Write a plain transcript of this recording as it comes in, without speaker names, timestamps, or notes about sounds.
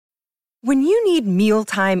When you need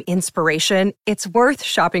mealtime inspiration, it's worth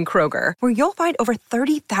shopping Kroger, where you'll find over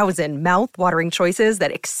 30,000 mouth-watering choices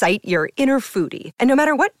that excite your inner foodie. And no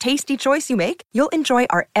matter what tasty choice you make, you'll enjoy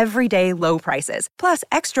our everyday low prices, plus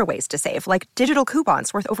extra ways to save, like digital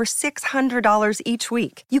coupons worth over $600 each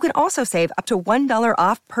week. You can also save up to $1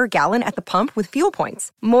 off per gallon at the pump with fuel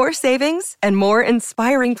points. More savings and more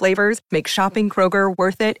inspiring flavors make shopping Kroger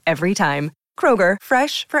worth it every time. Kroger,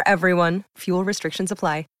 fresh for everyone. Fuel restrictions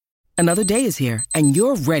apply. Another day is here, and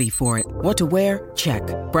you're ready for it. What to wear? Check.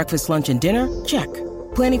 Breakfast, lunch, and dinner? Check.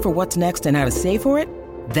 Planning for what's next and how to save for it?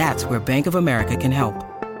 That's where Bank of America can help.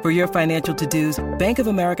 For your financial to-dos, Bank of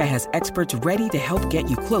America has experts ready to help get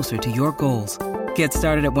you closer to your goals. Get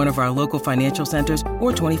started at one of our local financial centers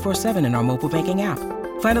or 24/7 in our mobile banking app.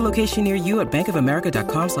 Find a location near you at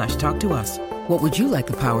bankofamerica.com/talktous. What would you like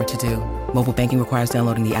the power to do? Mobile banking requires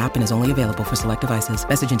downloading the app and is only available for select devices.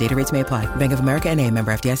 Message and data rates may apply. Bank of America N.A.,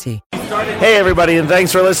 member FDIC. Hey, everybody, and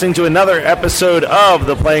thanks for listening to another episode of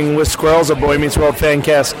the Playing with Squirrels, a Boy Meets World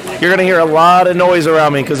Fancast. You're going to hear a lot of noise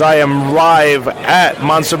around me because I am live at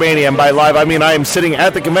Monster Mania. And by live, I mean I am sitting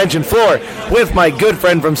at the convention floor with my good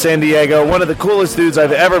friend from San Diego, one of the coolest dudes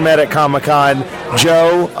I've ever met at Comic-Con,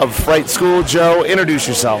 Joe of Fright School. Joe, introduce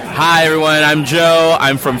yourself. Hi, everyone. I'm Joe.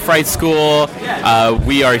 I'm from Fright School.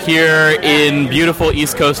 We are here in beautiful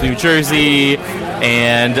East Coast, New Jersey,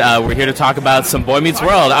 and we're here to talk about some Boy Meets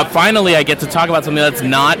World. Finally, I get to talk about something that's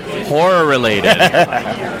not horror-related.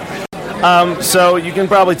 So you can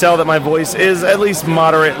probably tell that my voice is at least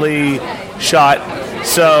moderately shot.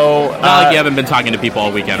 So not like you haven't been talking to people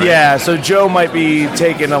all weekend, right? Yeah, so Joe might be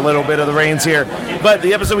taking a little bit of the reins here. But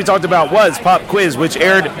the episode we talked about was Pop Quiz, which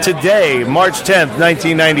aired today, March 10th,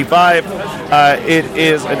 1995. It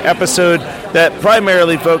is an episode that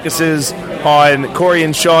primarily focuses on Corey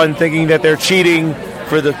and Sean thinking that they're cheating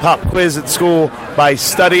for the pop quiz at school by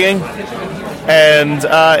studying. And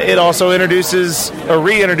it also reintroduces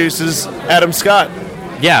Adam Scott.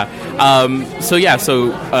 Yeah.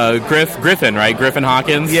 Griffin, right? Griffin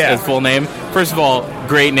Hawkins, yeah. His full name. First of all,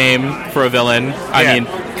 great name for a villain. I mean,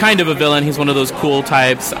 kind of a villain. He's one of those cool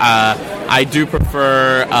types. I do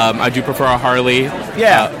prefer a Harley.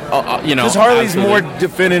 Yeah. Because Harley's absolutely. more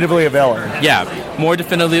definitively a villain. Yeah, more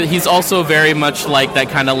definitively. He's also very much like that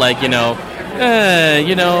kind of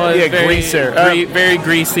greaser. Very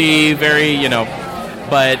greasy, very,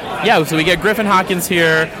 But, yeah, so we get Griffin Hawkins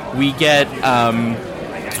here. We get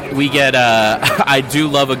I do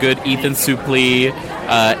love a good Ethan Suplee,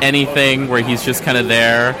 anything where he's just kind of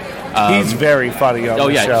there. He's very funny on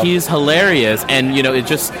the show. He's hilarious, and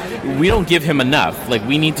we don't give him enough. Like,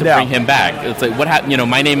 we need to bring him back. It's like, what happened?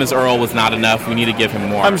 My Name is Earl was not enough. We need to give him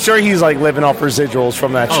more. I'm sure he's like living off residuals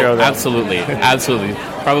from that show. Though. Absolutely, absolutely.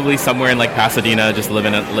 Probably somewhere in like Pasadena, just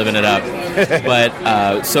living it up.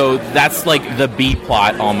 But so that's like the B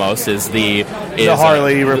plot almost is the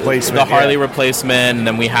Harley replacement. The Harley replacement, and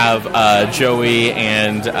then we have Joey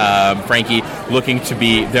and Frankie looking to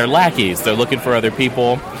be their lackeys. They're looking for other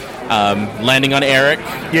people. Landing on Eric,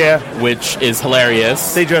 which is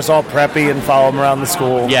hilarious. They dress all preppy and follow him around the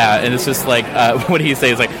school. Yeah, and it's just like, what do you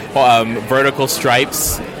say? It's like, vertical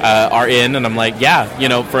stripes are in, and I'm like,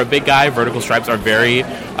 for a big guy, vertical stripes are very,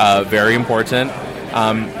 very important.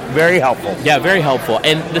 Very helpful. Yeah, very helpful.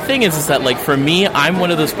 And the thing is that, like, for me, I'm one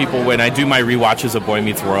of those people, when I do my rewatches of Boy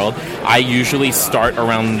Meets World, I usually start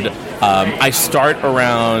around,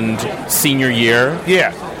 senior year.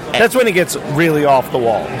 Yeah. That's when it gets really off the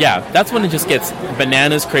wall. Yeah, that's when it just gets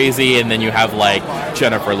bananas crazy, and then you have, like,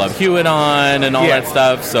 Jennifer Love Hewitt on and all that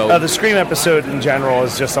stuff. So the Scream episode in general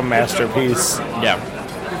is just a masterpiece. Yeah.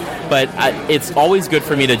 But it's always good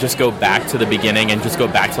for me to just go back to the beginning and just go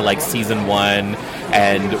back to, like, season 1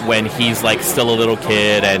 and when he's, like, still a little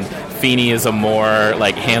kid and Feeney is a more,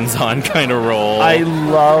 like, hands-on kind of role. I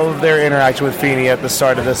love their interaction with Feeney at the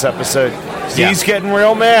start of this episode. He's getting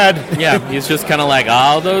real mad. Yeah, he's just kind of like,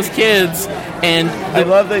 all those kids. And I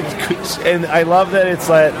love that it's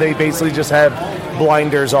like they basically just have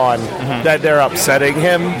blinders on, that they're upsetting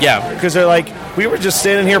him. Yeah. Because they're like, we were just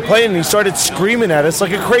standing here playing and he started screaming at us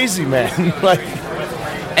like a crazy man. Like,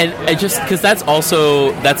 and I just, because that's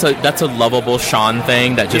a lovable Sean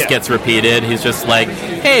thing that just gets repeated. He's just like,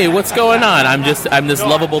 hey, what's going on? I'm this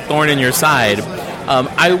lovable thorn in your side.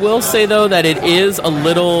 I will say, though, that it is a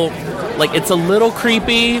little, like, it's a little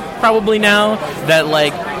creepy probably now that,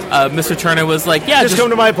 like, Mr. Turner was like, just come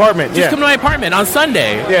to my apartment. Just come to my apartment on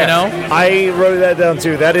Sunday, I wrote that down,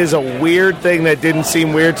 too. That is a weird thing that didn't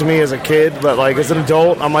seem weird to me as a kid, but, like, as an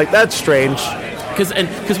adult, I'm like, that's strange.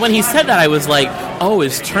 Because when he said that, I was like, oh,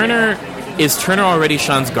 is Turner is Turner already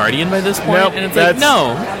Sean's guardian by this point? Nope, and it's like,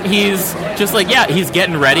 no. He's just like, yeah, he's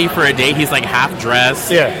getting ready for a date. He's like half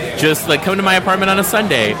dressed. Yeah. Just like, come to my apartment on a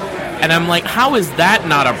Sunday. And I'm like, how is that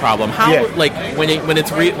not a problem? How like when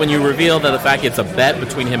you reveal that the fact it's a bet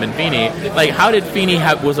between him and Feeney, like how did Feeney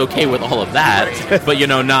was okay with all of that, but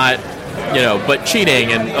not, but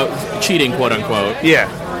cheating and cheating, quote unquote. Yeah.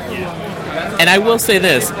 And I will say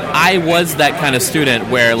this, I was that kind of student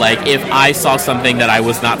where, like, if I saw something that I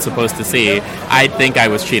was not supposed to see, I'd think I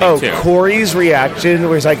was cheating, too. Corey's reaction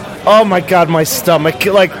where he's like, oh, my God, my stomach.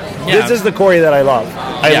 Like, this is the Corey that I love.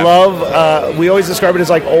 I love, we always describe it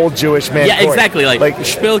as, like, old Jewish man Corey. Exactly. Like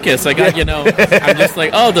Spilkis. I got, I'm just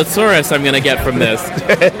like, oh, the thesaurus I'm going to get from this.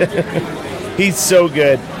 He's so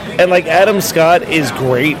good. And, like, Adam Scott is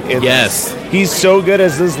great in this. He's so good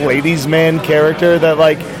as this ladies' man character that,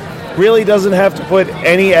 like, really doesn't have to put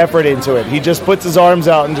any effort into it. He just puts his arms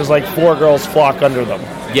out and just like 4 girls flock under them.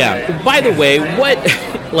 Yeah. By the way,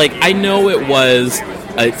 like, I know it was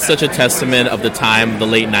such a testament of the time, the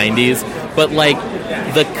late 90s, but like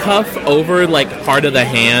the cuff over like part of the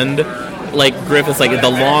hand, like Griffith's, like the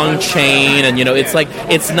long chain, and it's like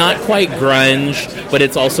it's not quite grunge, but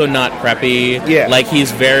it's also not preppy. Yeah. Like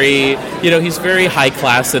he's very, he's very high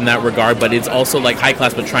class in that regard, but it's also like high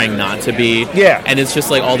class, but trying not to be. Yeah. And it's just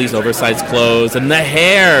like all these oversized clothes and the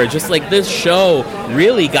hair. Just like this show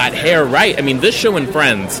really got hair right. I mean, this show and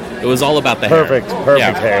Friends, it was all about the hair. Perfect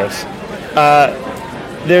hairs.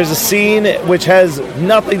 There's a scene which has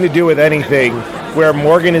nothing to do with anything where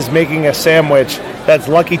Morgan is making a sandwich that's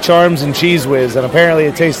Lucky Charms and Cheese Whiz, and apparently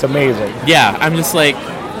it tastes amazing. Yeah, I'm just like,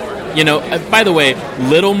 by the way,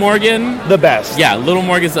 Little Morgan... The best. Yeah, Little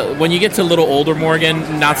Morgan's... When you get to little older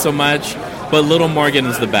Morgan, not so much, but Little Morgan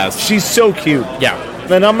is the best. She's so cute. Yeah.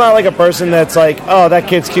 And I'm not like a person that's like, oh, that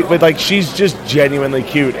kid's cute, but like she's just genuinely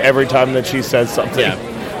cute every time that she says something. Yeah.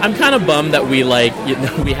 I'm kind of bummed that we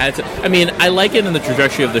we had to... I mean, I like it in the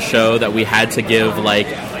trajectory of the show that we had to give, like,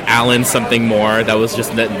 Alan something more that was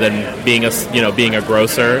just than being a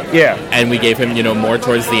grocer. Yeah. And we gave him, more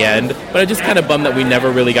towards the end. But I just kind of bummed that we never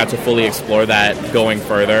really got to fully explore that going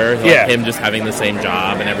further. Like him just having the same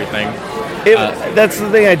job and everything. That's the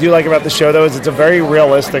thing I do like about the show, though, is it's a very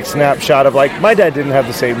realistic snapshot of, like, my dad didn't have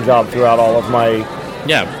the same job throughout all of my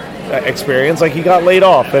experience. Like, he got laid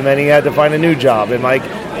off, and then he had to find a new job. And, like,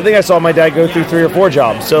 I think I saw my dad go through 3 or 4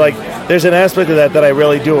 jobs. So, like, there's an aspect of that I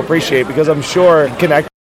really do appreciate, because I'm sure connect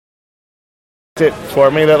it for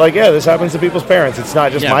me that, like, this happens to people's parents. It's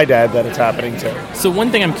not just my dad that it's happening to. So one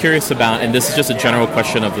thing I'm curious about, and this is just a general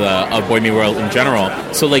question of Boy Meets World in general.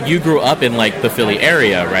 So, like, you grew up in, like, the Philly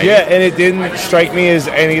area, right? Yeah, and it didn't strike me as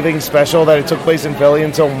anything special that it took place in Philly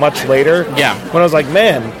until much later. Yeah. When I was like,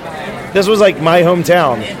 man, this was, like, my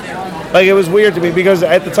hometown. Like, it was weird to me because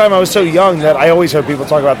at the time I was so young that I always heard people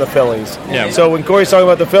talk about the Phillies. Yeah. So when Corey's talking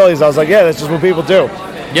about the Phillies, I was like, yeah, that's just what people do.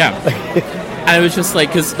 Yeah. And it was just like,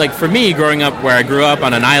 because, like, for me, growing up where I grew up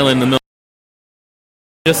on an island in the middle,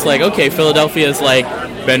 just like, okay, Philadelphia is like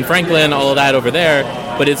Ben Franklin, all of that over there.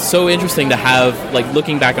 But it's so interesting to have, like,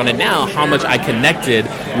 looking back on it now, how much I connected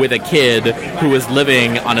with a kid who was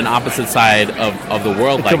living on an opposite side of the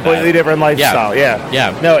world like that. Completely different lifestyle,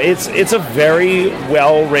 yeah. No, it's a very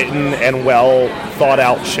well-written and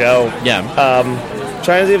well-thought-out show. Yeah.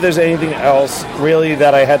 Trying to see if there's anything else, really,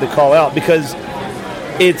 that I had to call out, because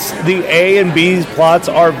it's the A and B plots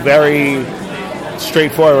are very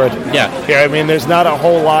straightforward. Yeah. I mean, there's not a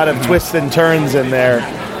whole lot of twists and turns in there.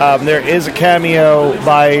 There is a cameo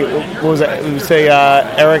by, what was it? We say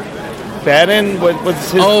Eric Bannon.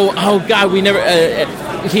 What's his? Oh God, we never.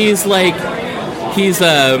 He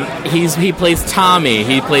plays Tommy.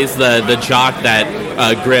 He plays the jock that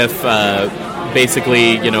Griff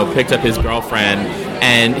basically picked up his girlfriend,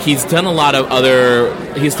 and he's done a lot of other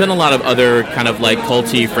kind of like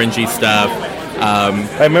culty, fringy stuff.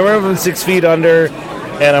 I remember him from 6 Feet Under,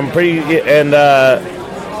 and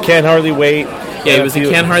Can't Hardly Wait. Yeah, he was in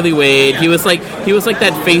Can't Hardly Wait. He was like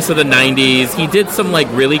that face of the 90s. He did some like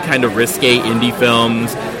really kind of risque indie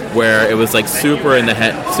films where it was like super in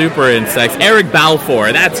sex. Eric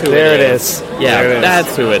Balfour, that's who there it is. Yeah,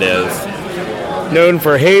 that's who it is. Known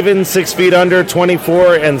for Haven, 6 Feet Under,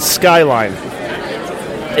 24, and Skyline.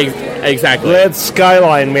 Exactly. Glad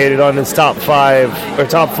Skyline made it on his top 5 or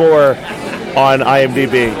top 4 on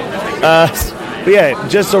IMDb. But yeah,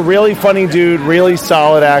 just a really funny dude, really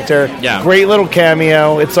solid actor. Yeah. Great little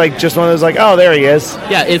cameo. It's like just one of those like, oh, there he is.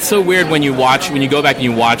 Yeah, it's so weird when you go back and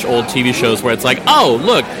you watch old TV shows where it's like, oh,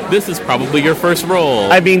 look, this is probably your first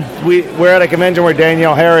role. I mean, we're at a convention where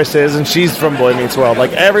Danielle Harris is, and she's from Boy Meets World.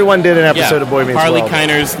 Like, everyone did an episode of Boy Meets Harley World.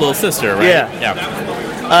 Keiner's little sister, right? Yeah.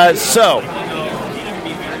 Yeah. So,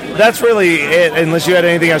 that's really it. Unless you had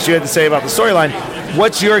anything else you had to say about the storyline,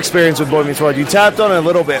 what's your experience with Boy Meets World? You tapped on it a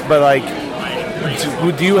little bit, but like,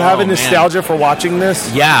 do you have a nostalgia for watching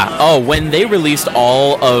this? Yeah. Oh, when they released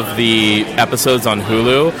all of the episodes on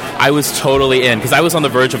Hulu, I was totally in, because I was on the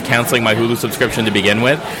verge of canceling my Hulu subscription to begin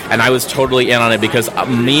with, and I was totally in on it because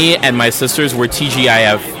me and my sisters were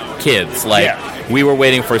TGIF kids. Like, we were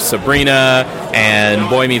waiting for Sabrina and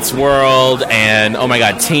Boy Meets World and, oh my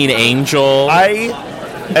God, Teen Angel.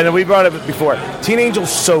 And we brought it up before. Teen Angel's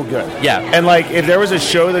so good. Yeah. And, like, if there was a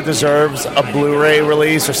show that deserves a Blu-ray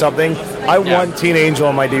release or something, I want Teen Angel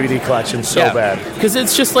in my DVD collection so bad. Because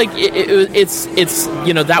it's just like, it's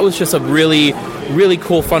you know, that was just a really, really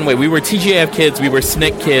cool, fun way. We were TGIF kids, we were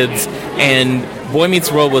SNCC kids, and Boy Meets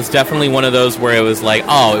World was definitely one of those where it was like,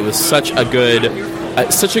 oh, it was such a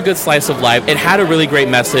good slice of life. It had a really great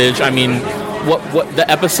message. I mean, what the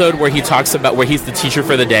episode where he talks about where he's the teacher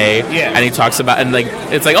for the day, and he talks about, and like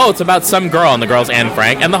it's like, oh, it's about some girl, and the girl's Anne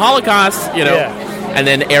Frank, and the Holocaust, you know, and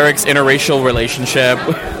then Eric's interracial relationship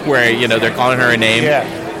where, you know, they're calling her a name,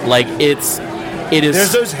 like it is.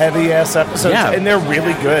 There's those heavy ass episodes, and they're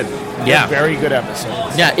really good. They're very good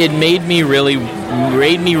episodes. Yeah, it made me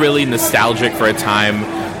really nostalgic for a time.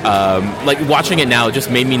 Like watching it now, it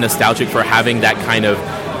just made me nostalgic for having that kind of.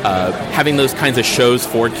 Having those kinds of shows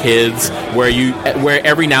for kids where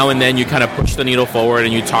every now and then you kind of push the needle forward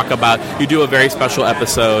and you do a very special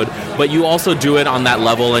episode, but you also do it on that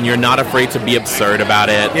level and you're not afraid to be absurd about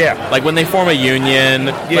it. Yeah. Like when they form a union,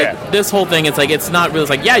 like this whole thing, it's like, it's not really, it's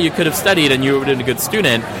like, yeah, you could have studied and you would have been a good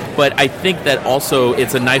student, but I think that also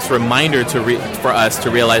it's a nice reminder for us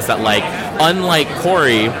to realize that, like, unlike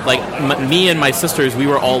Corey, like me and my sisters, we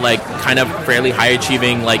were all like kind of fairly high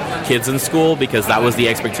achieving like kids in school because that was the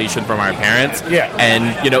expectation from our parents. Yeah.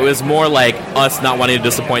 And, you know, it was more like us not wanting to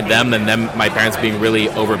disappoint them than my parents being really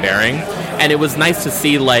overbearing. And it was nice to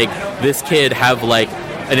see, like, this kid have, like,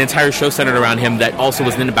 an entire show centered around him that also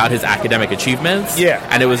wasn't about his academic achievements. Yeah.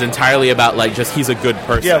 And it was entirely about, like, just he's a good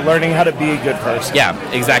person. Yeah, learning how to be a good person.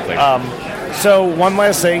 Yeah, exactly. So, one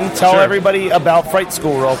last thing. Tell everybody about Fright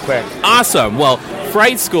School real quick. Awesome. Well,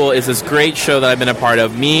 Fright School is this great show that I've been a part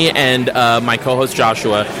of. Me and my co-host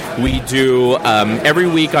Joshua, we do every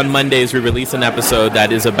week on Mondays we release an episode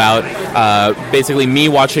that is about basically me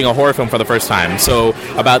watching a horror film for the first time. So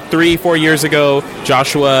about 3-4 years ago,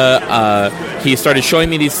 Joshua, he started showing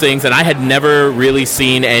me these things, and I had never really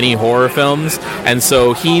seen any horror films, and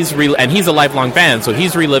so he's a lifelong fan, so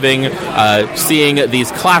he's reliving seeing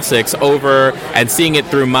these classics over and seeing it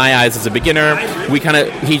through my eyes as a beginner.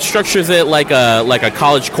 He structures it like a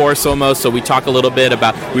college course almost, so we talk a little bit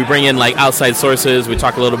about, we bring in like outside sources, we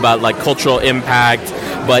talk a little about like cultural impact,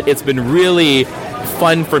 but it's been really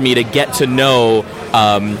fun for me to get to know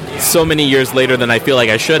so many years later than I feel like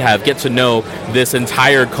I should have, get to know this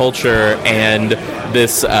entire culture and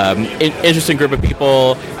this interesting group of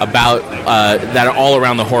people about that are all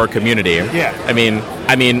around the horror community. Yeah. I mean,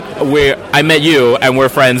 I met you and we're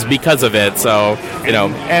friends because of it. So, you know.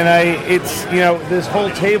 And it's, you know, this whole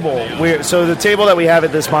table. So the table that we have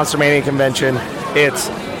at this Monster Mania convention, it's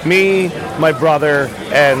me, my brother,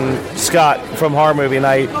 and Scott from Horror Movie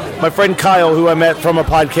Night, my friend Kyle, who I met from a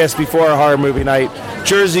podcast before Horror Movie Night,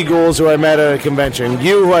 Jersey Ghouls, who I met at a convention,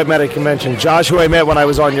 you, who I met at a convention, Josh, who I met when I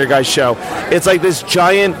was on your guys' show. It's like this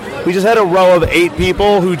giant, we just had a row of 8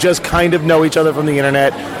 people who just kind of know each other from the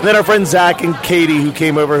internet. And then our friend Zach and Katie, who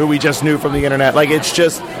came over, who we just knew from the internet. Like, it's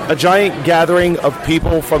just a giant gathering of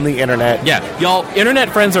people from the internet. Yeah, y'all, internet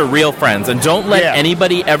friends are real friends, and don't let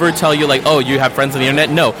anybody ever tell you, like, oh, you have friends on the internet.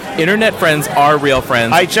 No, internet friends are real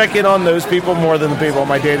friends. I check in on those people more than the people in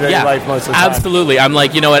my day-to-day life most of the time. Absolutely. I'm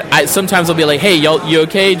like, you know what, sometimes I'll be like, hey, y'all, you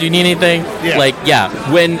okay? Do you need anything? Yeah. Like,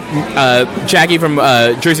 when Jackie from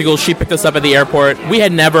Jersey Ghouls, she picked us up at the airport, we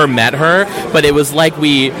had never met her, but it was like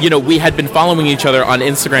we had been following each other on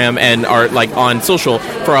Instagram and are like on social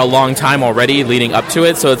for a long time already leading up to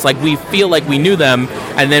it, so it's like we feel like we knew them,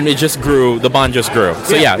 and then it just grew, the bond just grew.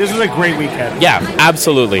 So this was a great weekend. Yeah,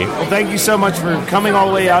 absolutely. Well, thank you so much for coming all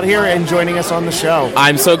the way out here and joining us on the show.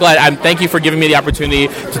 I'm so glad. Thank you for giving me the opportunity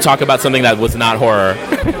to talk about something that was not horror.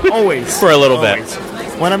 Always. For a little bit.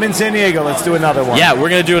 When I'm in San Diego, let's do another one. Yeah, we're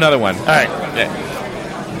going to do another one. All right. Yeah.